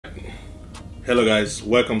Hello guys,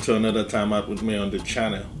 welcome to another time out with me on the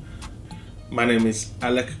channel. My name is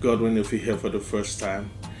Alec Godwin if you're here for the first time,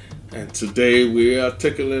 and today we are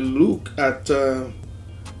taking a look at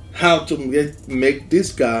how to make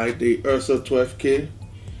this guy, the Ursa 12K,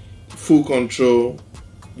 full control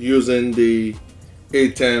using the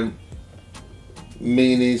Atem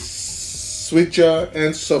mini switcher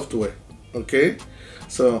and software. Okay,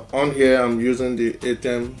 so on here I'm using the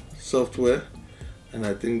Atem software, and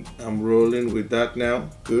I think I'm rolling with that now.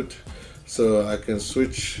 Good. So I can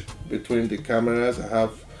switch between the cameras. I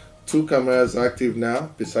have two cameras active now.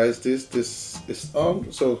 Besides this is on.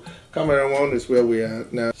 So camera 1 is where we are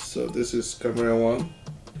now. So this is camera 1,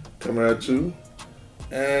 camera 2,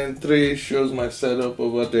 and 3 shows my setup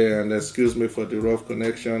over there. And excuse me for the rough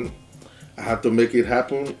connection. I have to make it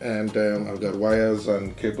happen, and I've got wires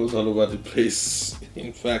and cables all over the place.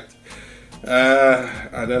 In fact,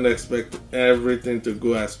 I don't expect everything to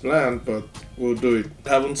go as planned, but we'll do it. I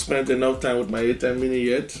haven't spent enough time with my Atem mini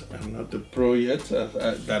yet. I'm not the pro yet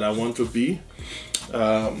that I want to be,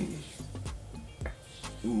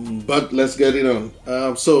 but let's get it on.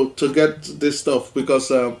 So to get this stuff, because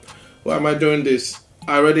why am I doing this?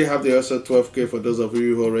 I already have the Ursa 12K. For those of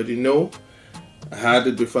you who already know, I had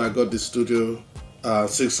it before I got the Studio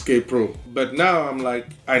 6K Pro, but now I'm like,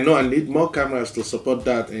 I know I need more cameras to support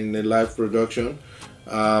that in a live production.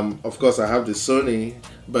 Of course I have the Sony,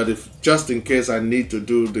 but if just in case I need to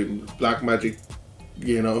do the Blackmagic,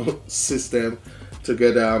 system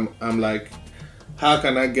together, I'm like, how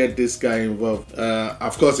can I get this guy involved?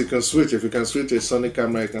 Of course you can switch. If you can switch a Sony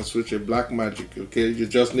camera, you can switch a Blackmagic. Okay, you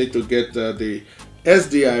just need to get the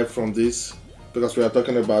SDI from this, because we are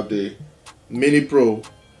talking about the Mini Pro.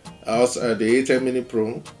 Also, the Atem Mini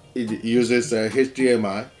Pro, it uses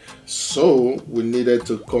HDMI, so we needed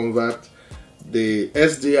to convert the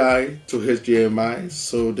SDI to HDMI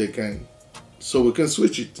so we can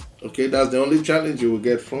switch it. Okay, that's the only challenge you will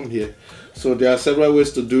get from here. So there are several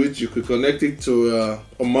ways to do it. You could connect it to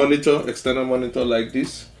a monitor, external monitor like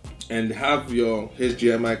this, and have your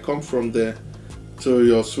HDMI come from there to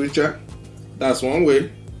your switcher. That's one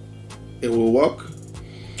way. It will work,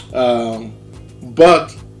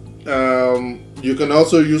 but you can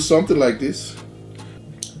also use something like this,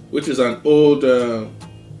 which is an old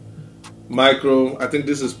micro. I think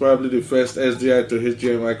this is probably the first SDI to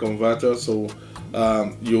HDMI converter. So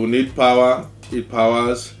you'll need power. It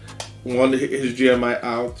powers one HDMI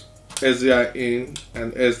out, SDI in,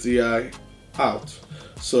 and SDI out.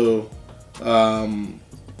 So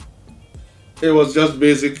it was just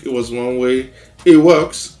basic. It was one way. It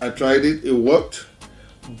works. I tried it. It worked,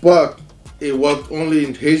 but it worked only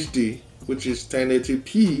in HD, which is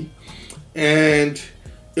 1080p, and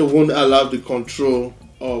it won't allow the control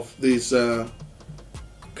of this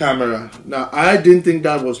camera. Now, I didn't think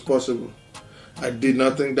that was possible. I did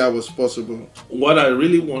not think that was possible. What I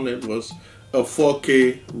really wanted was a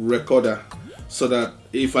 4K recorder, so that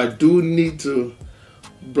if I do need to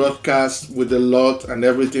broadcast with the lot and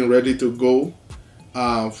everything ready to go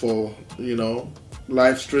for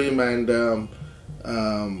live stream and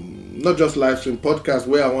not just live stream, podcast,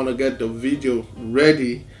 where I want to get the video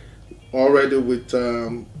ready already with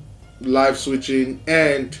live switching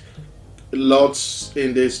and lots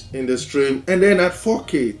in the stream, and then at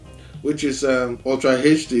 4K, which is Ultra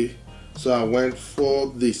HD. So I went for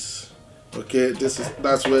this. Okay,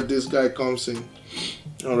 that's where this guy comes in.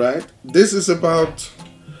 All right, this is about,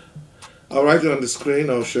 I'll write it on the screen,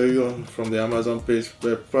 I'll show you from the Amazon page,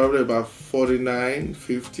 but probably about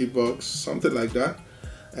 $49-50, something like that.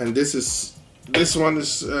 And this one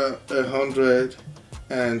is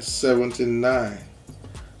 179.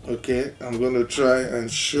 Okay, I'm gonna try and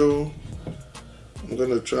show. I'm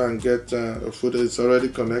gonna try and get a footage. It's already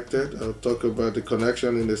connected. I'll talk about the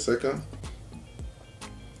connection in a second.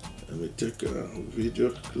 Let me take a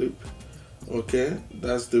video clip. Okay,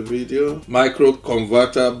 that's the video. Micro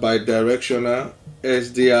converter bidirectional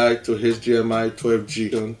SDI to HDMI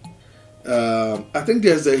 12G. I think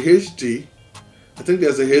there's a HD. I think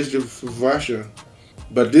there's a HD version,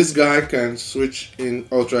 but this guy can switch in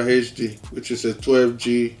Ultra HD, which is a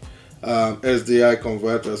 12G SDI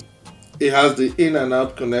converter. It has the in and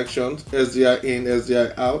out connections, SDI in,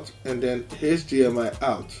 SDI out, and then HDMI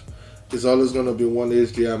out. It's always going to be one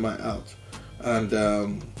HDMI out, and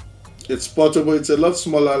it's portable. It's a lot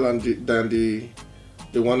smaller than the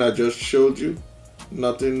one I just showed you.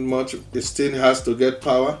 Nothing much. It still has to get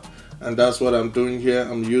power, and that's what I'm doing here.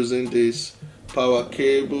 I'm using this power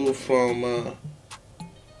cable from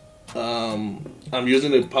I'm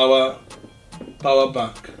using a power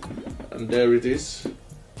bank, and there it is.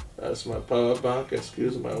 That's my power bank.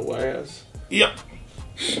 Excuse my wires. Yep.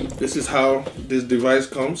 this is how this device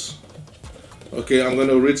comes. Okay, I'm going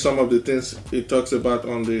to read some of the things it talks about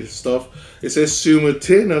on the stuff. It says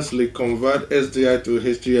simultaneously convert SDI to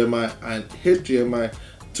HDMI and HDMI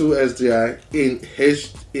to SDI in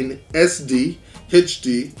SD,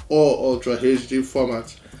 HD, or Ultra HD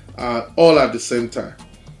formats, all at the same time.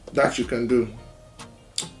 That you can do.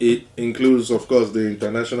 It includes, of course, the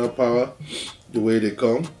international power, the way they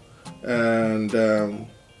come, and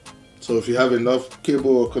so if you have enough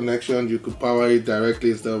cable or connection, you could power it directly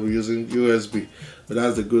instead of using USB. But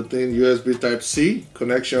that's the good thing. USB Type-C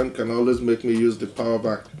connection can always make me use the power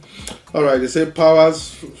bank. All right, they say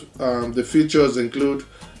powers. The features include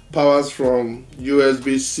powers from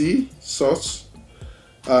USB-C source,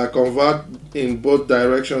 convert in both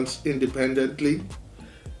directions independently.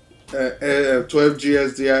 12G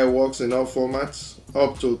SDI works in all formats,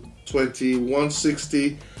 up to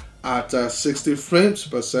 2160 at 60 frames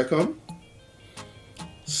per second.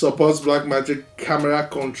 Supports Blackmagic camera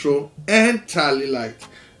control and tally light.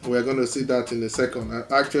 We're going to see that in a second.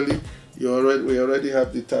 Actually, we already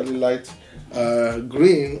have the tally light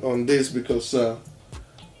green on this because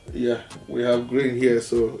yeah, we have green here.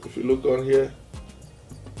 So if you look on here,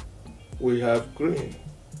 we have green.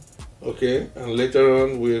 Okay, and later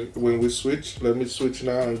on when we switch, let me switch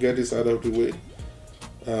now and get this out of the way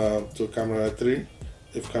to camera 3.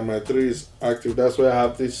 If camera 3 is active, that's why I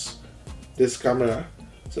have this camera.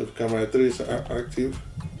 So if camera 3 is active,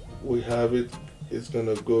 we have it. It's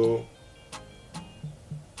gonna go.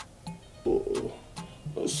 Oh,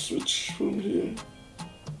 let's switch from here.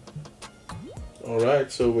 All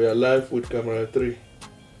right, so we are live with camera 3.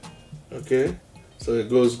 Okay, so it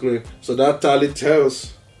goes green. So that tally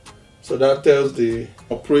tells. So that tells the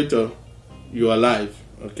operator you are live.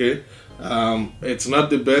 Okay, it's not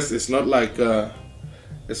the best. It's not like that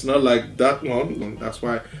one. That's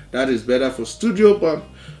why that is better for studio, but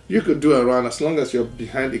you could do around as long as you're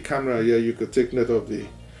behind the camera here. You could take note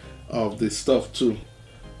of the stuff too.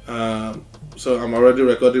 So I'm already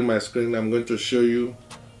recording my screen. I'm going to show you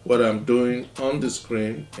what I'm doing on the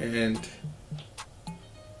screen, and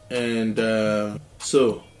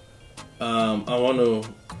so I want to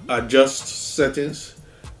adjust settings.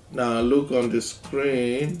 Now look on the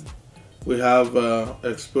screen. We have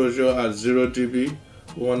exposure at 0 dB.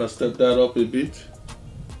 We want to step that up a bit.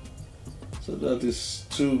 So that is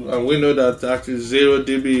 2, and we know that actually 0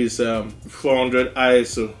 dB is 400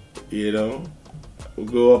 ISO. You know, we'll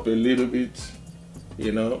go up a little bit.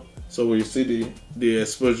 You know, so we see the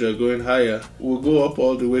exposure going higher. We'll go up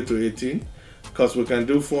all the way to 18 because we can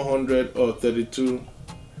do 400 or 32.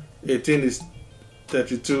 18 is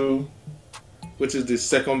 32, which is the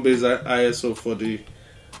second base ISO for the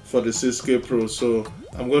 6K Pro. So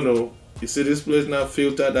I'm gonna, you see this place now,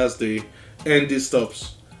 filter, that's the ND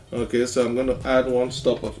stops. Okay, so I'm gonna add 1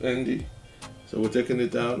 stop of ND. So we're taking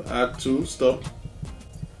it down, add 2 stop.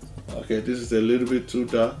 Okay, this is a little bit too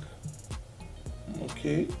dark.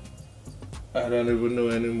 Okay, I don't even know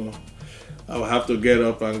anymore. I'll have to get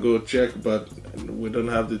up and go check, but we don't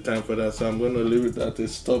have the time for that, so I'm gonna leave it at a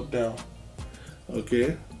stop down.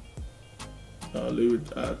 Okay, I'll leave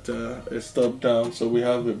it at a stop down, so we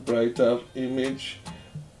have a brighter image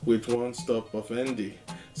with 1 stop of ND.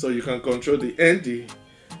 So you can control the ND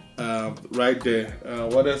right there.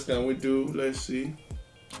 What else can we do? Let's see.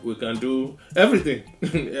 We can do everything.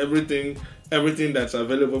 everything that's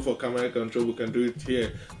available for camera control, we can do it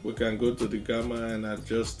here. We can go to the gamma and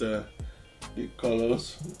adjust the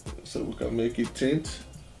colors, so we can make it tint.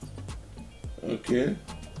 Okay.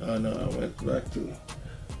 Oh no, I went back to.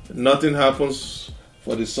 Nothing happens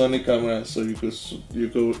for the Sony camera, so you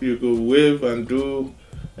could wave and do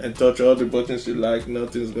and touch all the buttons you like.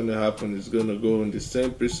 Nothing's gonna happen. It's gonna go in the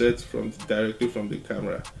same presets directly from the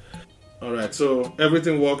camera. All right, so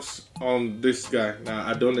everything works on this guy. Now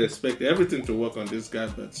I don't expect everything to work on this guy,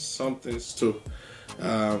 but some things too.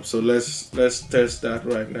 So let's test that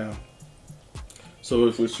right now. So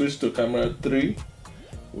if we switch to camera 3,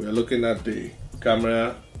 we are looking at the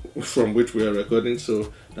camera from which we are recording.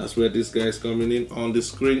 So that's where this guy is coming in on the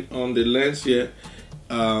screen. On the lens here,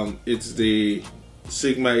 it's the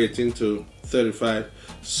Sigma 18 to 35.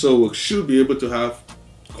 So we should be able to have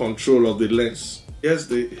control of the lens. Here's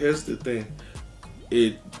the thing.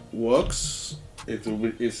 It works.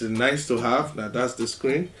 It's nice to have. Now that's the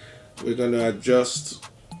screen. We're gonna adjust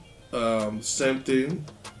same thing,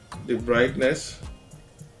 the brightness.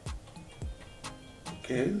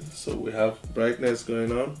 Okay, so we have brightness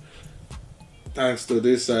going on thanks to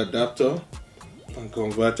this adapter and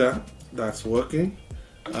converter that's working.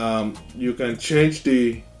 You can change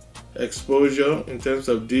the exposure in terms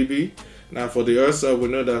of dB. Now for the Ursa, we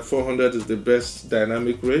know that 400 is the best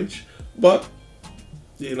dynamic range, but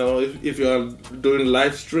you know, if you are doing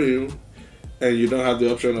live stream and you don't have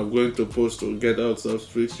the option of going to post to get all stuff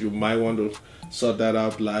fixed, you might want to sort that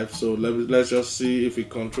out live. So let's just see if it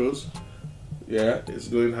controls. Yeah, it's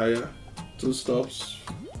going higher. 2 stops.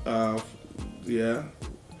 Yeah,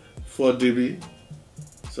 4 dB.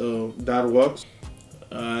 So that works.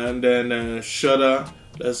 And then shutter.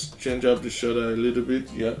 Let's change up the shutter a little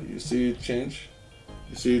bit. Yeah, you see it change.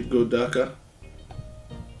 You see it go darker.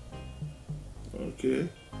 Okay.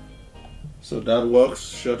 So that works.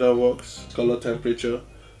 Shutter works. Color temperature.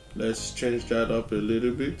 Let's change that up a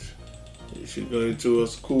little bit. It should go into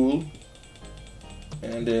us cool.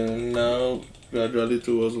 And then now gradually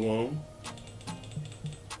towards warm.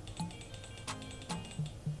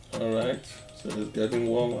 Alright. So it's getting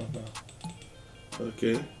warmer now.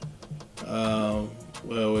 Okay.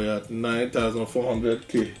 Well, we're at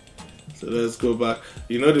 9,400K. So let's go back.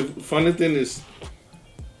 You know, the funny thing is,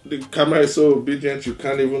 the camera is so obedient, you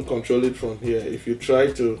can't even control it from here. If you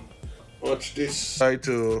try to watch this, try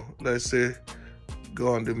to, let's say,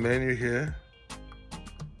 go on the menu here,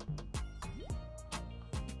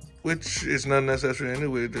 which is not necessary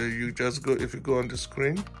anyway. You just go, if you go on the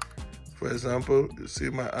screen, for example, you see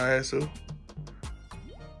my ISO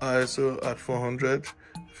at 400.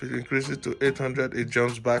 If you increase it to 800, it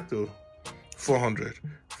jumps back to 400.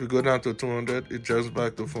 If you go down to 200, it jumps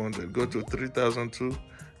back to 400. Go to 3002,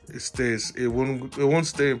 it stays. It won't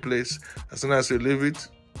stay in place. As soon as you leave it,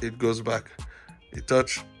 it goes back. You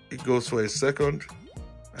touch, it goes for a second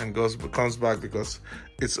and comes back because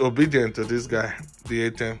it's obedient to this guy, the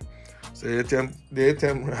Atem. So the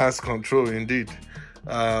Atem has control indeed.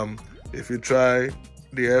 If you try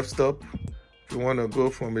the f-stop, if you want to go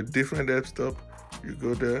from a different f-stop, you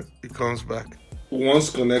go there, it comes back.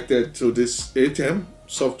 Once connected to this Atem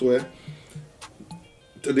software,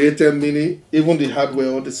 to the Atem Mini, even the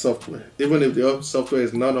hardware or the software, even if the software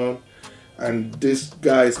is not on and this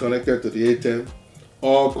guy is connected to the Atem,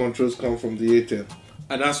 all controls come from the Atem.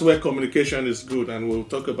 And that's where communication is good, and we'll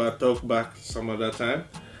talk about talkback some other time,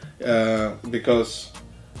 because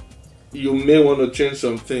you may want to change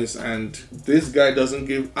some things, and this guy doesn't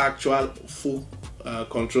give actual full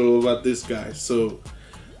control over this guy. So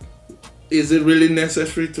is it really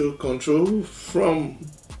necessary to control from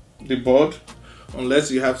the board?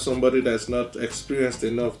 Unless you have somebody that's not experienced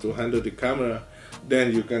enough to handle the camera,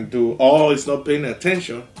 then you can do, or it's not paying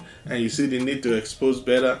attention and you see the need to expose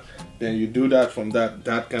better, then you do that from that.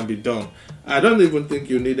 That can be done. I don't even think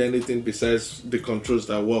you need anything besides the controls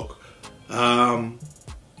that work.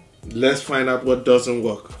 Let's find out what doesn't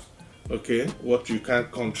work. Okay, what you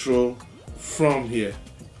can't control from here.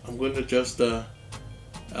 I'm going to just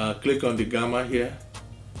click on the gamma here,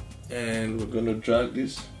 and we're going to drag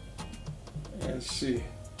this and see.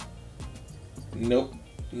 Nope,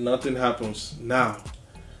 nothing happens. Now,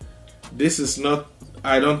 this is not,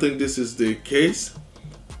 I don't think this is the case.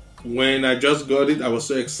 When I just got it, I was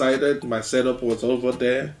so excited. My setup was over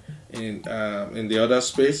there in the other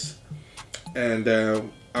space, and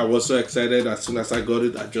I was so excited. As soon as I got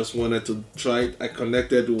it, I just wanted to try it. I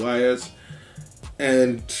connected the wires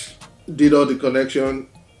and did all the connection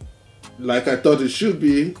like I thought it should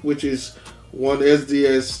be, which is one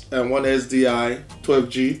SDS and one SDI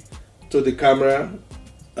 12G to the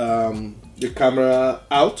camera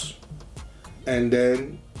out, and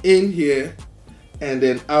then in here, and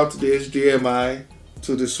then out the HDMI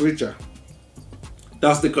to the switcher.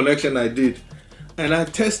 That's the connection I did, and I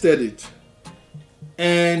tested it,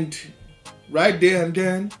 and right there and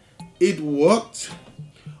then it worked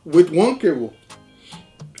with one cable,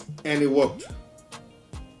 and it worked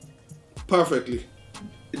perfectly.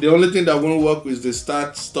 The only thing that won't work is the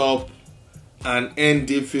start, stop, and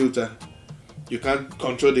ND filter. You can't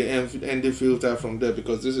control the ND filter from there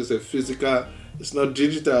because this is a physical, it's not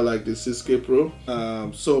digital like the 6K Pro.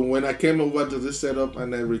 So when I came over to this setup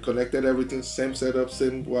and I reconnected everything, same setup,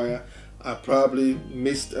 same wire, I probably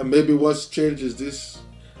missed, maybe what's changed is this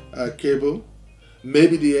cable.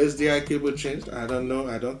 Maybe the SDI cable changed, I don't know,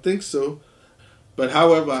 I don't think so. But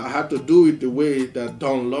however, I had to do it the way that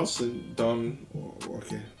Don Lawson,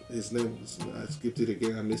 okay, his name, I skipped it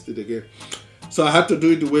again, I missed it again. So I had to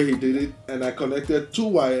do it the way he did it, and I connected 2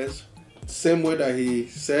 wires, same way that he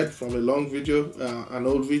said from a long video, an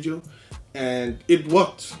old video, and it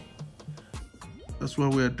worked. That's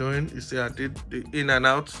what we're doing. You see, I did the in and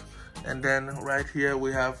out, and then right here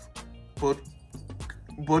we have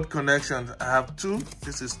both connections. I have 2.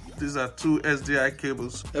 These are 2 SDI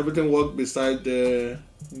cables. Everything worked beside the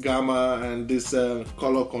gamma and this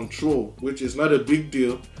color control, which is not a big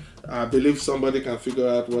deal I believe somebody can figure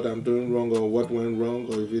out what I'm doing wrong or what went wrong,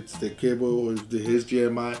 or if it's the cable or if the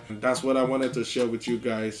HDMI. And that's what I wanted to share with you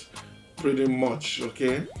guys pretty much,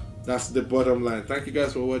 okay? That's the bottom line. Thank you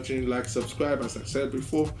guys for watching. Like, subscribe as I said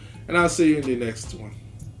before, and I'll see you in the next one.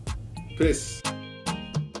 Peace.